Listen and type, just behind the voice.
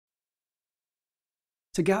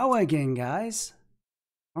Togawa again, guys.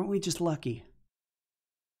 Aren't we just lucky?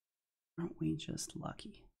 Aren't we just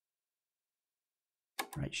lucky?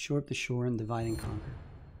 Right, shore up the shore and divide and conquer.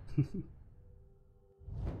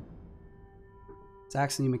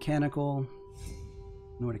 Saxony Mechanical,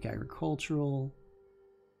 Nordic Agricultural.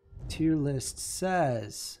 Tier list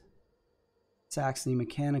says Saxony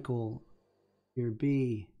Mechanical, Tier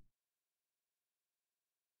B.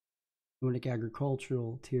 Nordic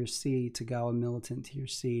Agricultural, Tier C. Togawa Militant, Tier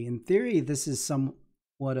C. In theory, this is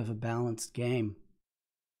somewhat of a balanced game.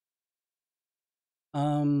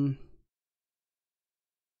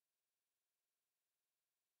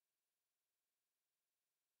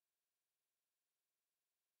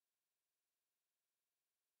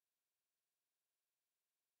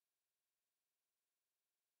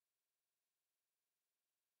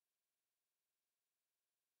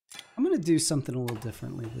 I'm going to do something a little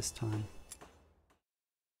differently this time.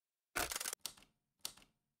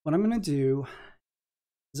 What I'm going to do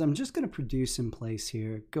is I'm just going to produce in place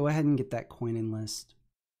here. Go ahead and get that coin in list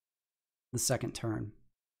the second turn.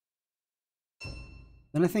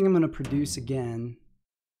 Then I think I'm going to produce again.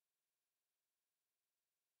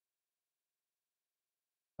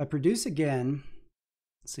 If I produce again,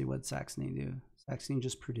 let's see what Saxony do. Saxony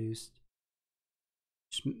just produced.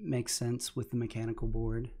 Which makes sense with the mechanical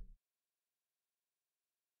board.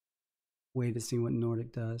 Way to see what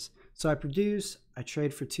Nordic does. So I produce, I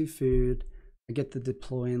trade for 2 food, I get the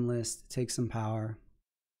deploy in list, take some power.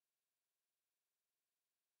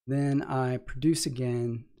 Then I produce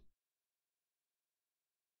again,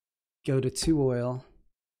 go to 2 oil,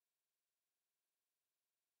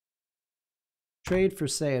 trade for,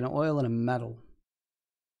 say, an oil and a metal.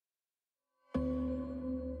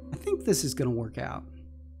 I think this is going to work out.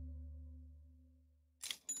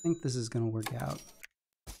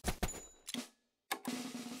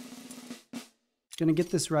 Gonna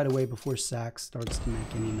get this right away before Sax starts to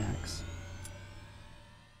make any mechs.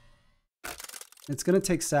 It's gonna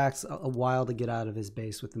take Sax a while to get out of his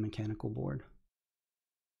base with the mechanical board.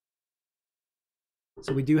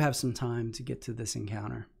 So we do have some time to get to this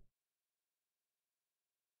encounter.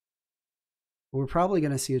 But we're probably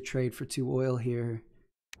gonna see a trade for 2 oil here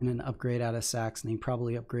and an upgrade out of Saxony.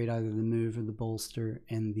 Probably upgrade either the move or the bolster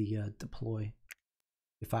and the deploy.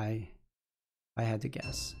 If I had to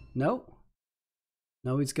guess. Nope.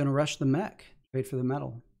 No, he's going to rush the mech. Trade for the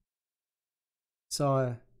metal.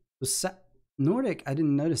 So, Nordic, I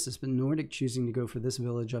didn't notice this, but Nordic choosing to go for this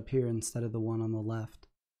village up here instead of the one on the left.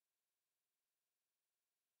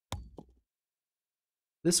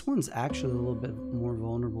 This one's actually a little bit more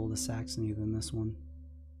vulnerable to Saxony than this one.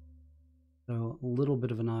 So, a little bit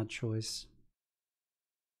of an odd choice.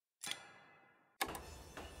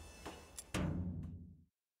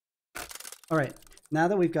 All right. Now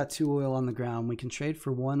that we've got 2 oil on the ground, we can trade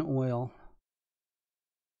for 1 oil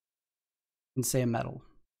and say a metal.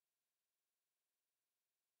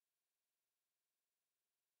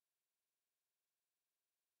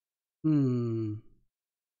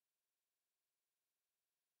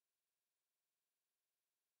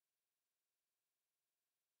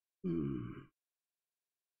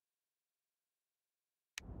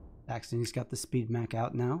 Saxony's got the speed mech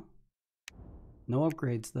out now. No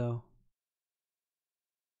upgrades though.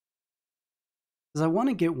 Because I want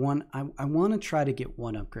to get one, I want to try to get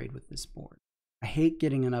 1 upgrade with this board. I hate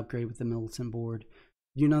getting an upgrade with the militant board.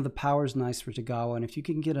 You know, the power's nice for Togawa, and if you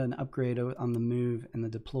can get an upgrade on the move and the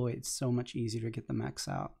deploy, it's so much easier to get the mechs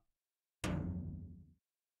out.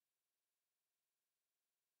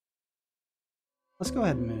 Let's go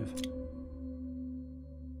ahead and move.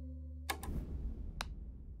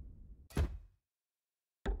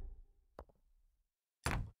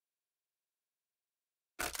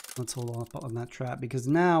 Let's hold off on that trap because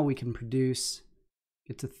now we can produce,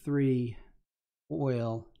 get to 3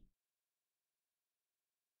 oil.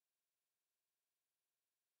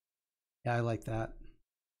 Yeah, I like that.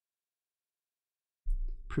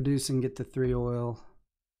 Produce and get to 3 oil.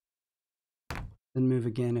 Then move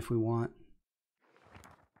again if we want.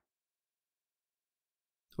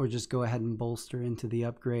 Or just go ahead and bolster into the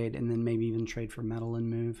upgrade and then maybe even trade for metal and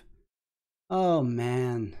move. Oh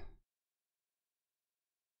man.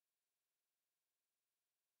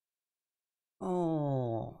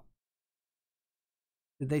 Oh.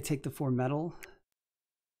 Did they take the 4 metal?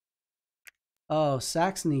 Oh,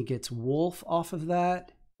 Saxony gets Wolf off of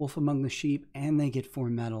that. Wolf Among the Sheep, and they get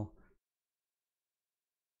 4 metal.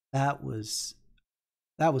 That was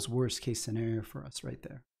worst case scenario for us right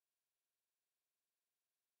there.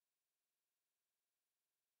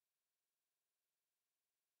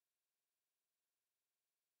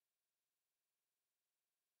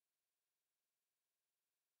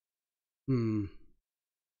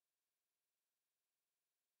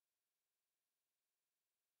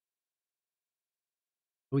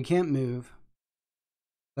 We can't move.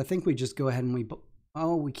 I think we just go ahead and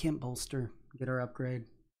we can't bolster. Get our upgrade.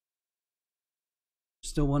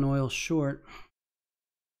 Still 1 oil short.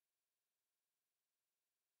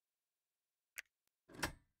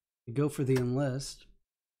 We go for the enlist.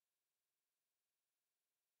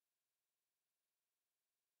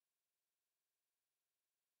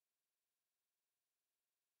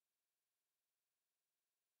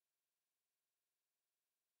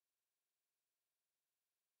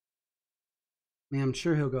 Man, I'm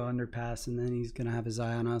sure he'll go underpass and then he's going to have his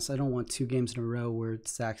eye on us. I don't want 2 games in a row where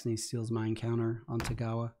Saxony steals my encounter on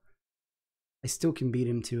Togawa. I still can beat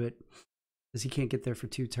him to it because he can't get there for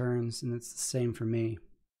 2 turns, and it's the same for me.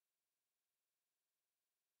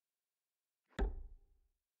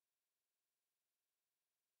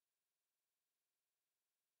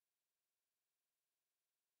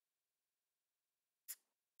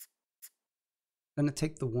 I'm going to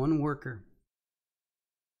take the 1 worker.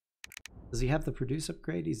 Does he have the produce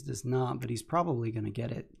upgrade? He does not, but he's probably going to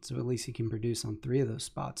get it. So at least he can produce on 3 of those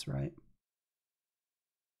spots, right?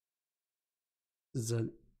 This is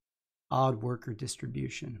an odd worker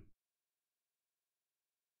distribution.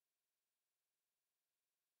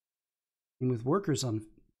 And with workers on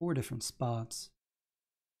 4 different spots,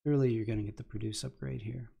 surely you're going to get the produce upgrade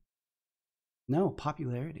here. No,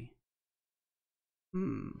 popularity. All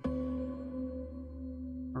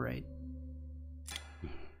right.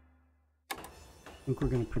 I think we're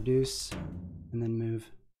going to produce and then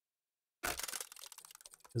move.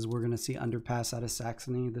 Because we're going to see underpass out of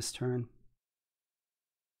Saxony this turn.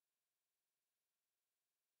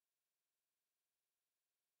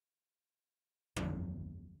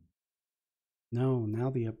 No,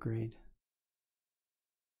 now the upgrade.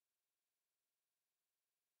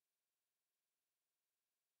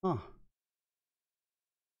 Huh.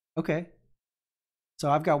 Okay. So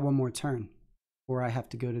I've got 1 more turn before I have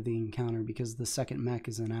to go to the encounter because the second mech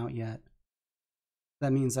isn't out yet.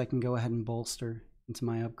 That means I can go ahead and bolster into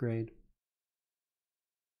my upgrade.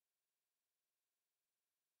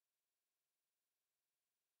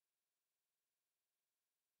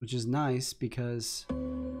 Which is nice because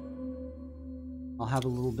I'll have a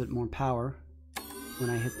little bit more power when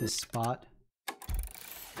I hit this spot.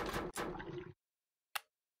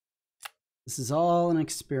 This is all an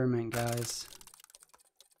experiment, guys.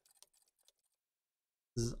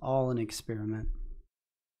 This is all an experiment.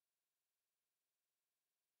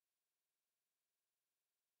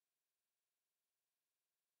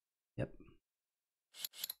 Yep.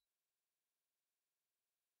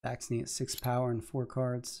 Saxony at 6 power and 4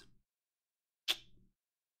 cards.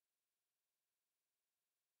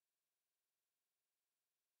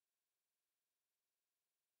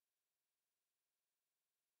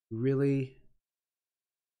 Really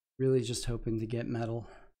just hoping to get metal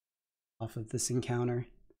off of this encounter.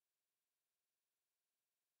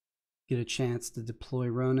 Get a chance to deploy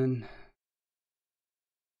Ronin.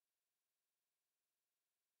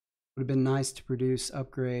 Would have been nice to produce,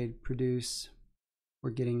 upgrade, produce.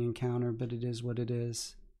 We're getting encounter, but it is what it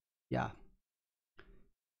is. Yeah.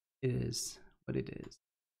 It is what it is.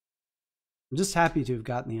 I'm just happy to have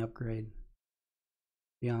gotten the upgrade, to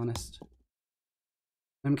be honest.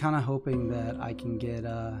 I'm kind of hoping that I can get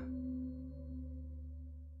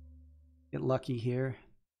lucky here.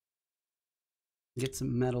 Get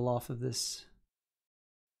some metal off of this.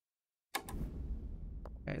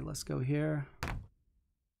 Okay, let's go here.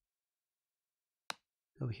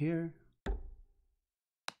 Go here.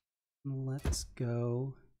 Let's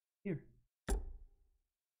go here.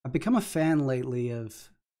 I've become a fan lately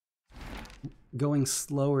of going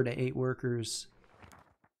slower to 8 workers.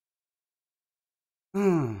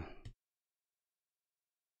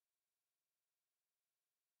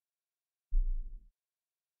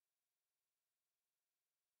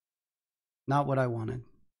 Not what I wanted.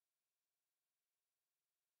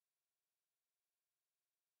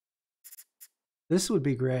 This would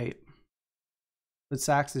be great. But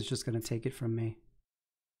Sax is just going to take it from me.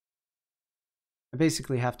 I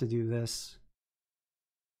basically have to do this.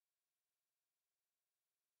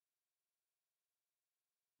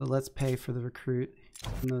 So let's pay for the recruit,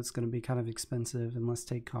 even though it's going to be kind of expensive, and let's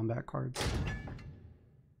take combat cards.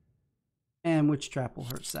 And which trap will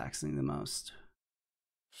hurt Saxony the most?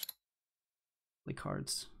 Play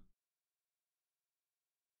cards.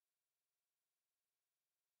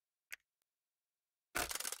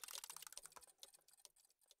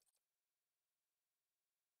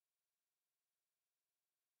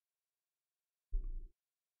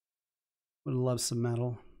 Would love some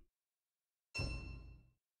metal.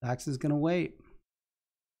 Sax is gonna wait.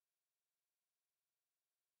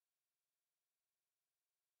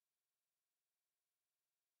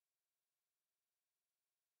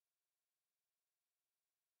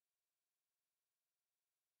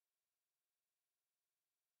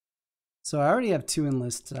 So I already have 2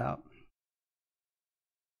 enlists out.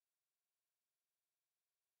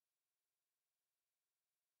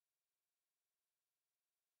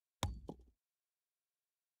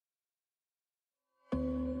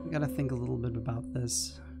 I gotta think a little bit about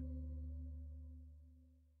this.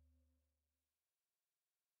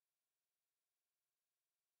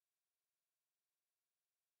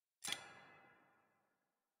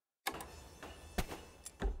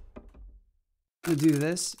 I'm gonna do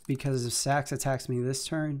this because if Sax attacks me this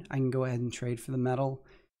turn, I can go ahead and trade for the metal,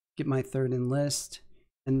 get my 3rd enlist,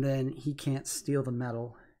 and then he can't steal the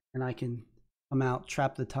metal, and I can come out,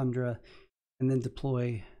 trap the tundra, and then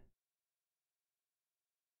deploy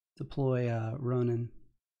Ronin.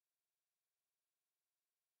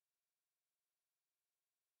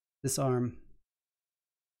 Disarm.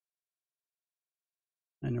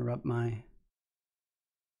 Interrupt my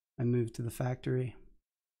move to the factory.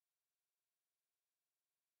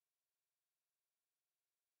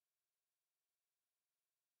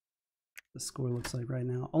 The score looks like right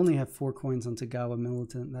now. Only have 4 coins on Togawa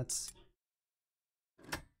Militant. That's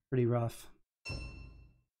pretty rough.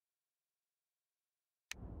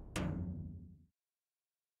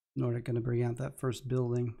 Nordic gonna bring out that first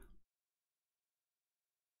building.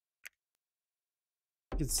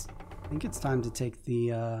 I think it's time to take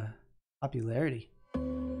the popularity.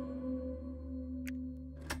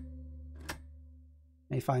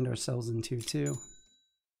 May find ourselves in tier 2.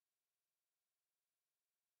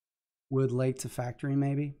 Wood Lake to factory,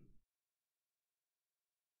 maybe.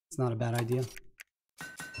 It's not a bad idea.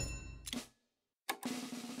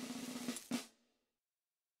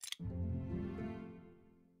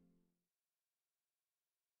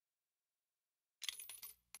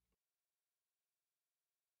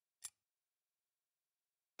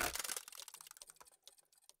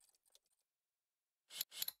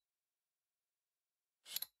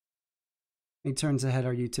 How many turns ahead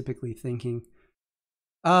are you typically thinking?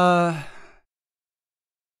 I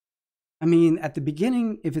mean, at the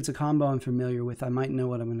beginning, if it's a combo I'm familiar with, I might know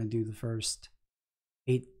what I'm going to do the first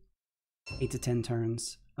 8 to 10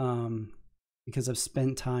 turns, because I've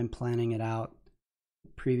spent time planning it out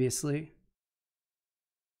previously.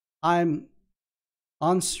 I'm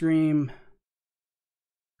on stream,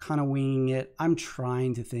 kind of winging it. I'm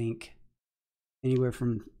trying to think anywhere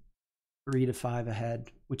from 3 to 5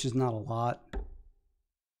 ahead, which is not a lot,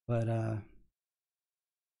 but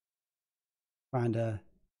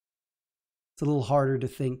it's a little harder to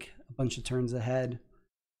think a bunch of turns ahead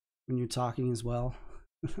when you're talking as well.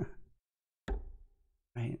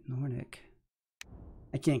 Right, Nordic.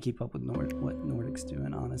 I can't keep up with what Nordic's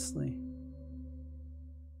doing, honestly.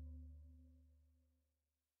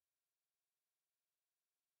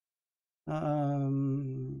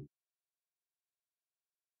 I'm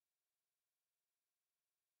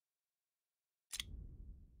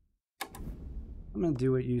gonna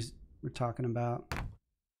do what you were talking about.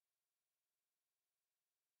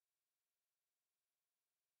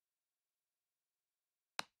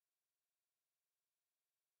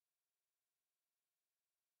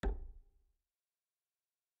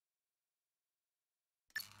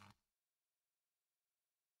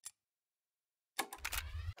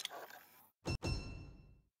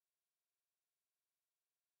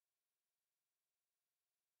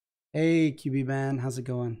 Hey, QB man, how's it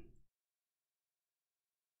going?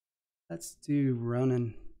 Let's do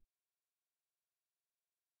Ronin.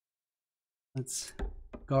 Let's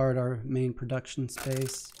guard our main production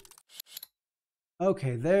space.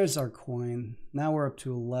 Okay, there's our coin. Now we're up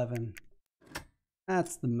to 11.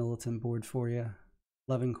 That's the militant board for you.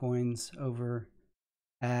 11 coins over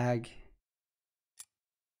ag.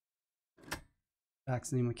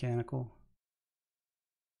 Saxony mechanical.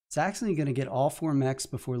 Saxony gonna get all 4 mechs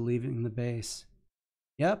before leaving the base.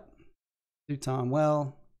 Yep. Suton.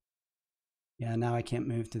 Well, yeah, now I can't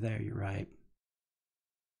move to there. You're right.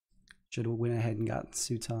 Should have went ahead and got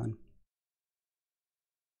Suton.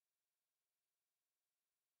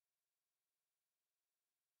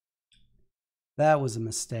 That was a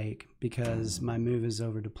mistake because my move is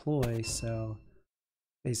over deploy, so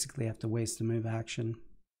basically I have to waste a move action.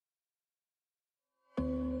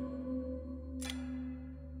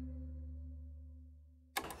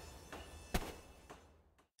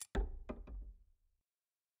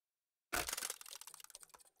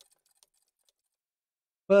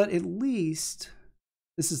 But at least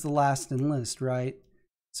this is the last enlist, right?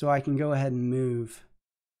 So I can go ahead and move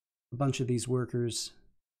a bunch of these workers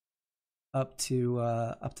up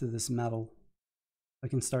to this metal. I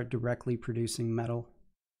can start directly producing metal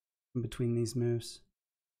in between these moves.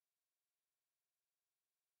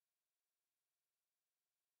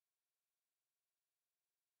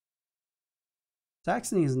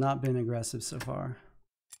 Saxony has not been aggressive so far.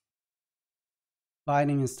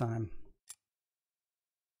 Biding his time.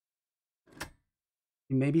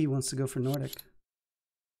 Maybe he wants to go for Nordic.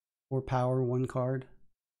 Or power one card.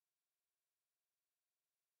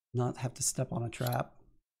 Not have to step on a trap.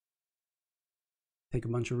 Take a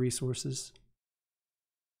bunch of resources.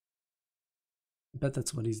 I bet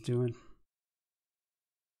that's what he's doing.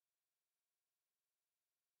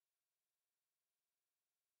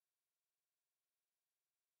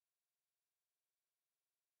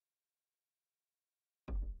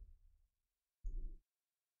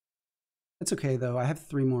 It's okay though, I have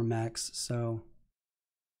 3 more mechs, so...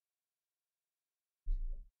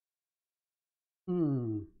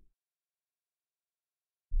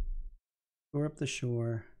 Shore up the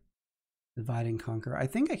shore. Divide and conquer. I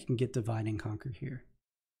think I can get divide and conquer here.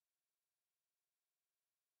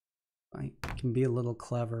 I can be a little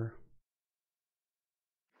clever.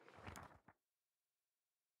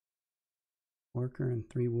 Worker and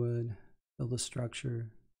 3 wood. Build a structure.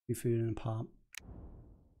 2 food and a pop.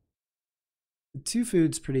 2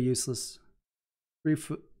 food's pretty useless. 3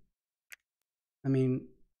 food. I mean,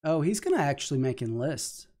 oh, he's gonna actually make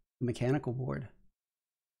enlist the mechanical board.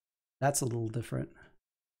 That's a little different.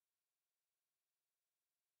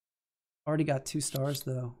 Already got 2 stars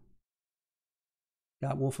though.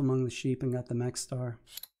 Got Wolf Among the Sheep and got the mech star.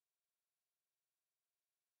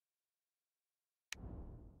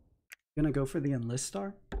 Gonna go for the enlist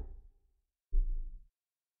star.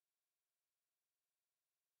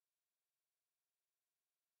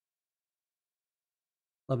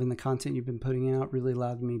 Loving the content you've been putting out. Really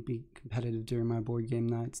allowed me to be competitive during my board game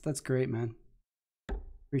nights. That's great, man.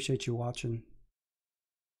 Appreciate you watching.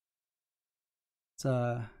 It's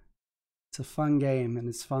a fun game, and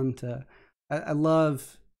it's fun to... I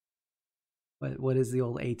love... What is the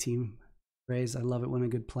old A-team phrase? I love it when a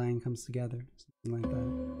good plan comes together. Something like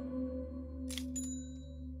that.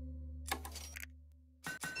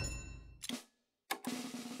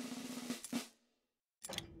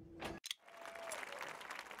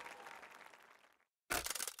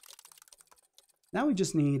 Now we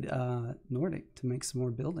just need Nordic to make some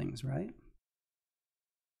more buildings, right?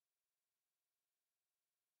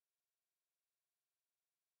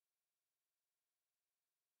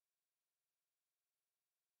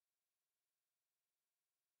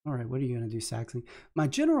 All right, what are you going to do, Saxony? My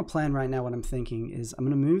general plan right now, what I'm thinking is I'm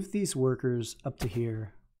going to move these workers up to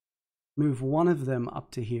here, move one of them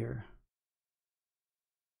up to here,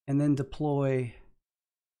 and then deploy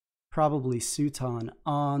probably Suton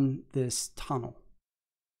on this tunnel,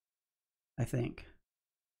 I think.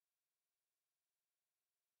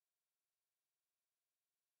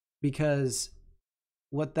 Because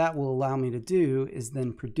what that will allow me to do is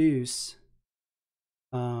then produce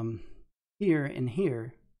here and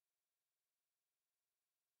here.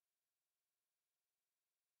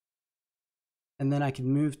 And then I can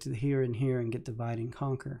move to here and here and get divide and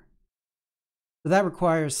conquer. But that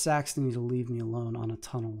requires Saxony to leave me alone on a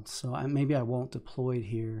tunnel. So maybe I won't deploy it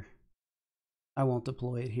here. I won't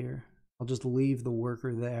deploy it here. I'll just leave the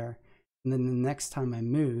worker there. And then the next time I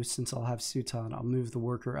move, since I'll have Suton, I'll move the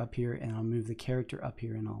worker up here and I'll move the character up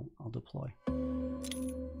here and I'll deploy.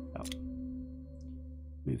 Oh.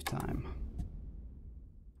 Move time.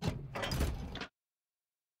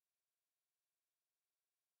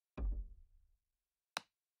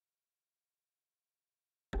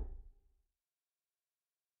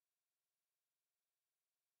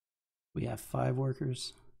 We have 5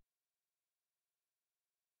 workers.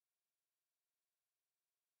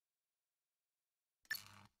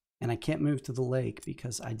 And I can't move to the lake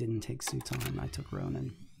because I didn't take Suton, I took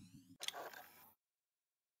Ronin.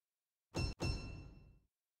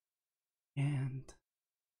 And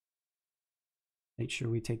make sure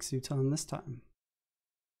we take Suton this time.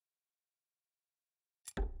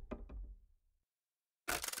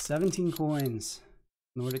 17 coins.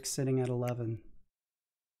 Nordic sitting at 11.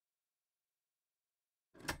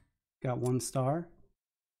 Got 1 star.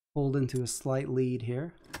 Pulled into a slight lead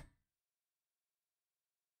here.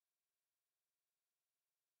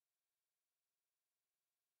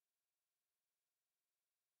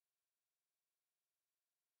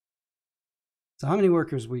 So how many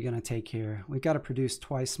workers are we going to take here? We've got to produce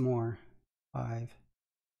twice more. 5.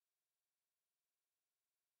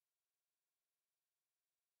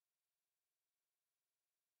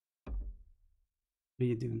 What are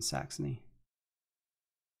you doing, Saxony?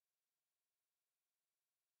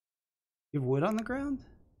 You have wood on the ground?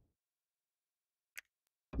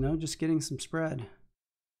 No, just getting some spread.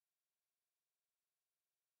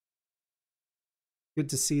 Good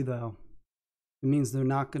to see, though. It means they're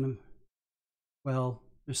not gonna... Well,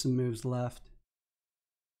 there's some moves left.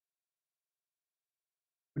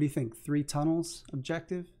 What do you think? 3 tunnels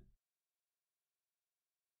objective?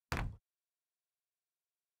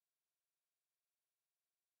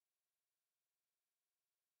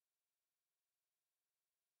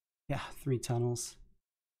 Yeah, 3 tunnels.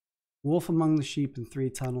 Wolf among the sheep and 3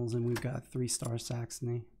 tunnels, and we've got 3-star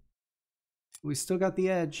Saxony. We still got the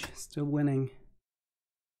edge, still winning.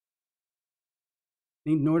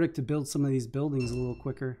 Need Nordic to build some of these buildings a little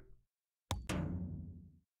quicker.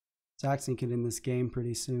 Saxony can end this game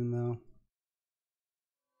pretty soon, though.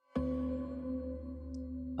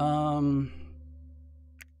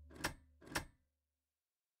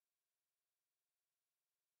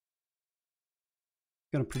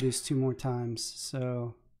 Gonna produce 2 more times,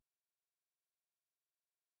 so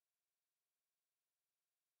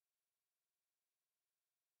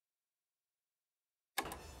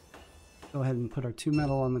go ahead and put our 2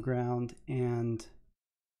 metal on the ground and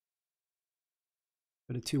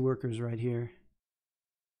put a 2 workers right here,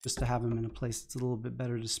 just to have them in a place that's a little bit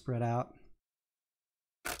better to spread out.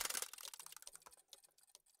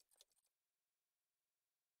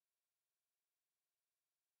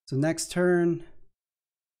 So next turn,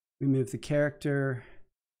 we move the character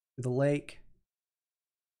to the lake.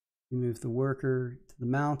 We move the worker to the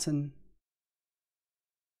mountain.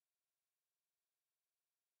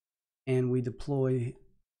 And we deploy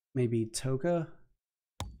maybe Toka,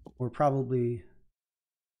 or probably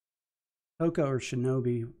Toka or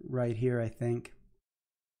Shinobi right here, I think.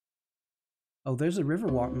 Oh, there's a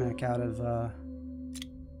Riverwalk mech out of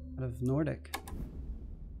Nordic.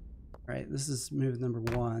 All right, this is move number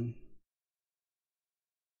 1.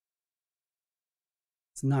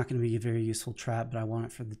 It's not going to be a very useful trap, but I want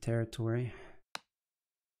it for the territory.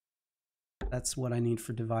 That's what I need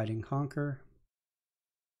for divide and conquer.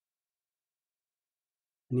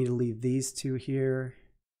 I need to leave these 2 here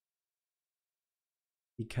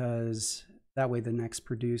because that way the next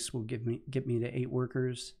produce will get me to 8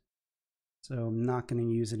 workers. So I'm not going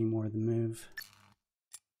to use any more of the move.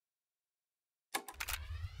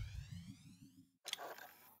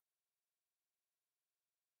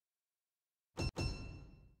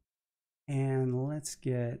 And let's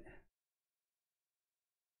get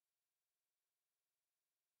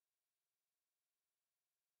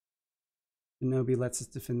Shinobi lets us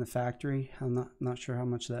defend the factory. I'm not sure how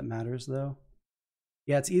much that matters, though.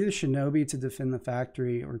 Yeah, it's either Shinobi to defend the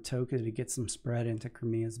factory or Toka to get some spread into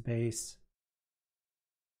Crimea's base.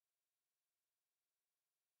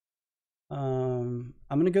 I'm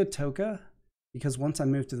going to go Toka because once I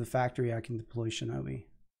move to the factory, I can deploy Shinobi.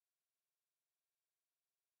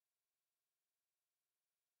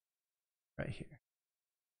 Right here.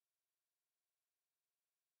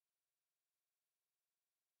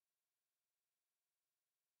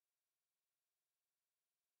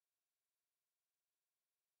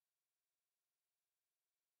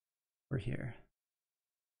 Or here.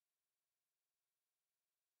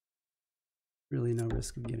 Really no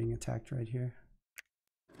risk of getting attacked right here.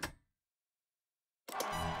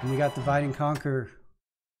 And we got divide and conquer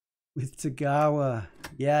with Togawa.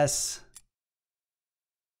 Yes.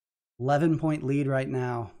 11-point lead right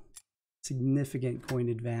now. Significant coin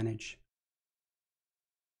advantage.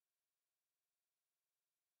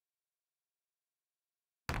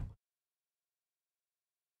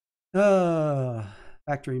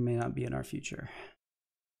 Factory may not be in our future.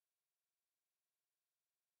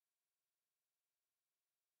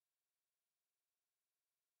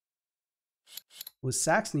 With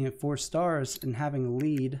Saxony at 4 stars and having a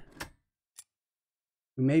lead,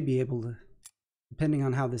 we may be able to, depending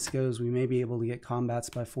on how this goes, we may be able to get combats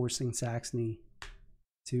by forcing Saxony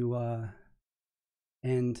to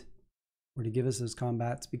end or to give us those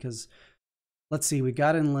combats. Because let's see, we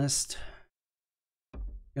got enlist,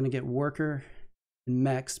 gonna get worker and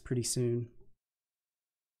mechs pretty soon.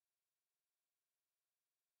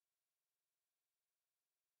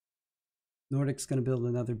 Nordic's gonna build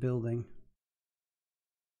another building.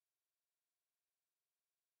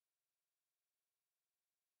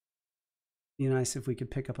 Be nice if we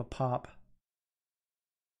could pick up a pop.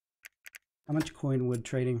 How much coin would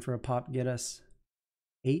trading for a pop get us?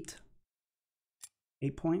 8?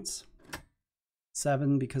 8 points?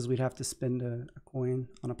 7 because we'd have to spend a coin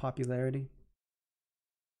on a popularity.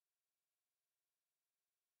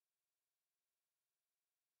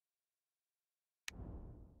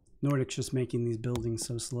 Nordic's just making these buildings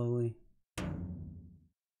so slowly.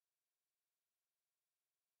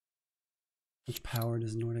 Which power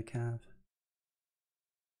does Nordic have?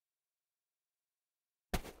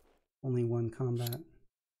 Only one combat.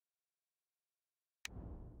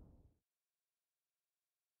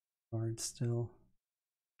 Guard still.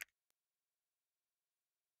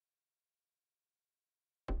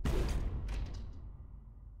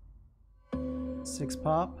 Six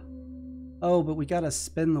pop. Oh, but we gotta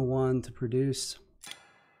spin the one to produce.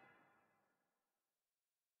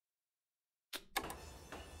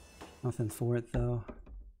 Nothing for it though.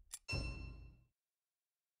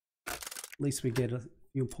 At least we get a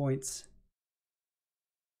few points.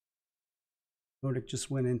 Nordic just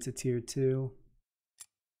went into tier 2.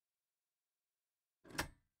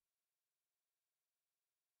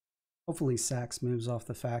 Hopefully Sax moves off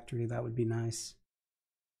the factory. That would be nice.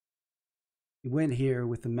 He went here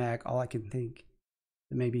with the mech. All I can think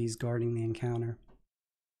that maybe he's guarding the encounter.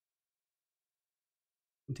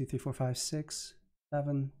 1, 2, 3, 4, 5, 6,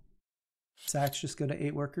 7. Sax just go to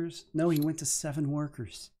 8 workers? No, he went to 7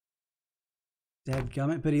 workers.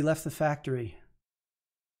 Dadgummit, but he left the factory.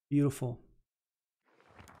 Beautiful.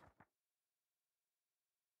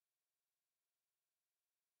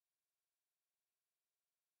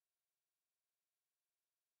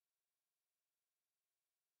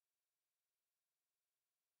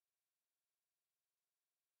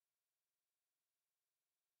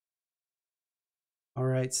 All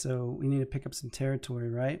right, so we need to pick up some territory,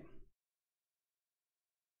 right?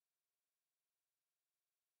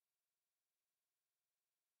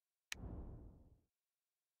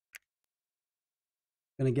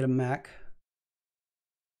 Gonna get a mech.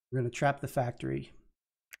 We're gonna trap the factory.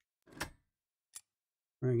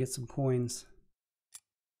 We're gonna get some coins.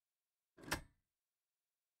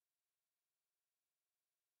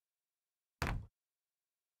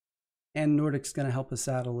 And Nordic's gonna help us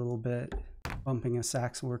out a little bit, bumping a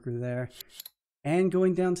Sax worker there. And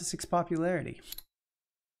going down to 6 popularity.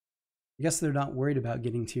 I guess they're not worried about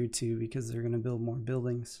getting tier 2 because they're gonna build more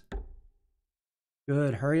buildings.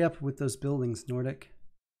 Good, hurry up with those buildings, Nordic.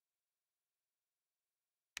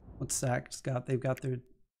 What's Sax got? They've got their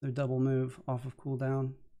double move off of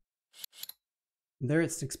cooldown. They're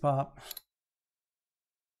at 6 pop.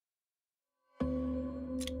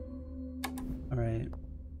 Alright,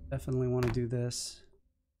 definitely want to do this.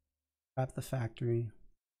 Trap the factory.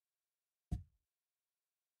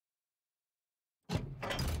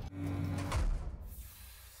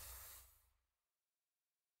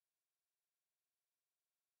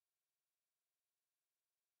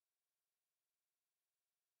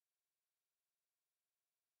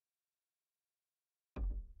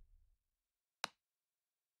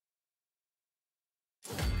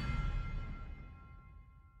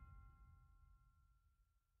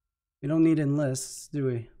 We don't need enlists, do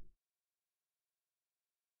we?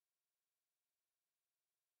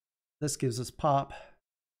 This gives us pop.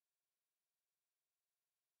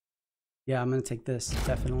 Yeah, I'm gonna take this,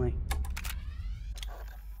 definitely.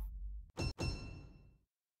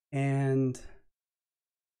 And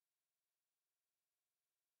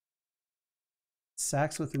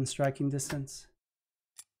Sax within striking distance.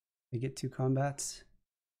 They get 2 combats.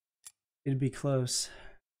 It'd be close.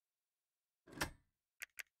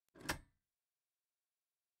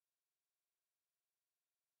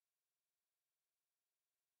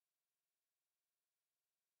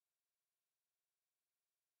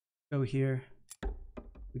 Go here.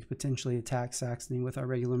 We could potentially attack Saxony with our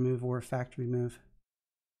regular move or a factory move.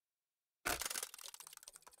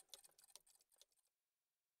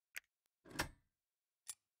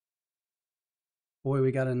 Boy,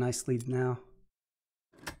 we got a nice lead now.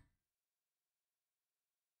 It'd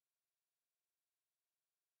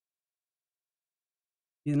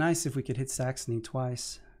be nice if we could hit Saxony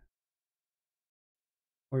twice.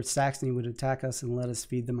 Or Saxony would attack us and let us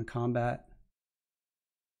feed them a combat.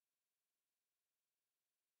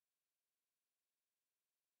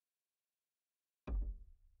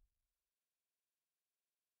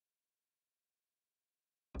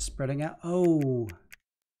 Spreading out. Oh!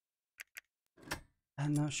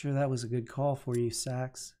 I'm not sure that was a good call for you,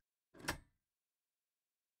 Sax.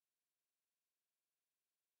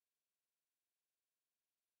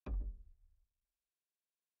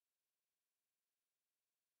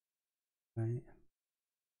 Right.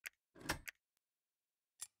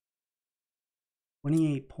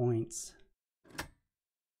 28 points.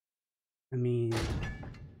 I mean...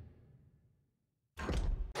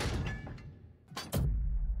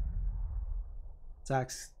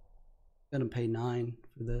 Sax gonna pay 9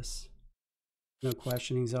 for this. No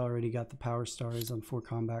question, he's already got the power stars on 4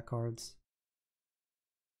 combat cards.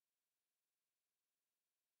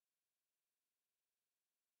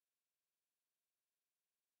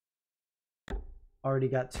 Already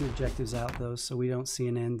got 2 objectives out though, so we don't see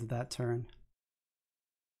an end to that turn.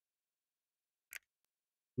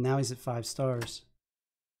 Now he's at 5 stars.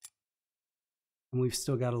 And we've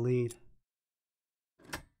still got a lead.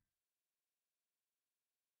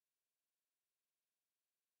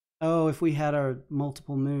 Oh, if we had our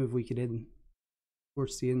multiple move, we could end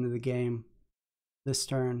towards the end of the game this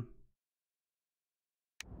turn.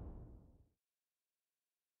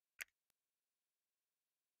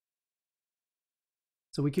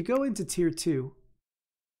 So we could go into tier 2.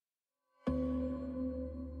 Or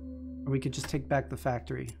we could just take back the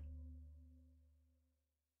factory.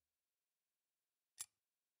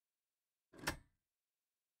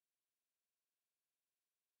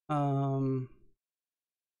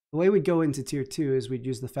 The way we'd go into tier 2 is we'd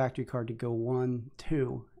use the factory card to go 1,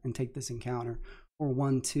 2 and take this encounter. Or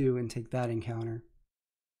 1, 2 and take that encounter.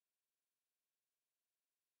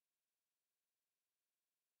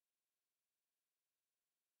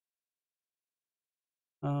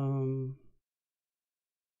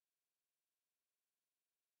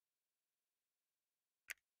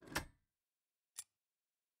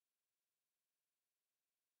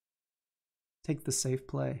 Take the safe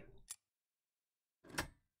play.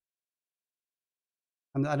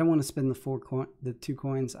 I don't want to spend the 2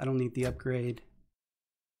 coins. I don't need the upgrade at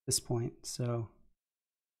this point, so.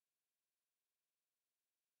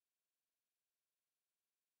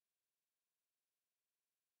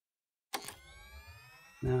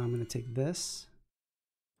 Now I'm going to take this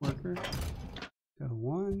worker, go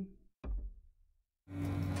 1,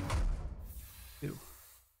 2.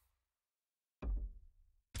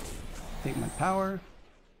 Take my power,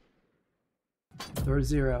 throw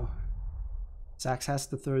 0. Sax has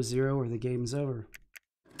to throw 0 or the game's over.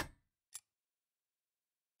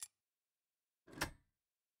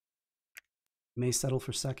 May settle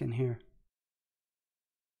for second here.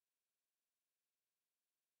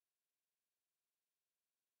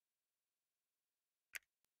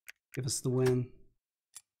 Give us the win.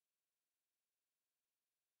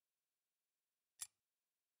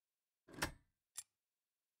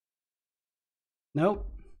 Nope.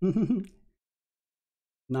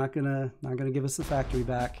 Not gonna give us the factory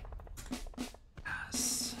back.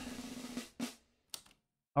 Yes.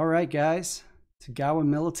 All right, guys. Togawa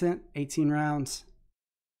Militant, 18 rounds.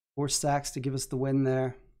 4 stacks to give us the win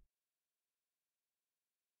there.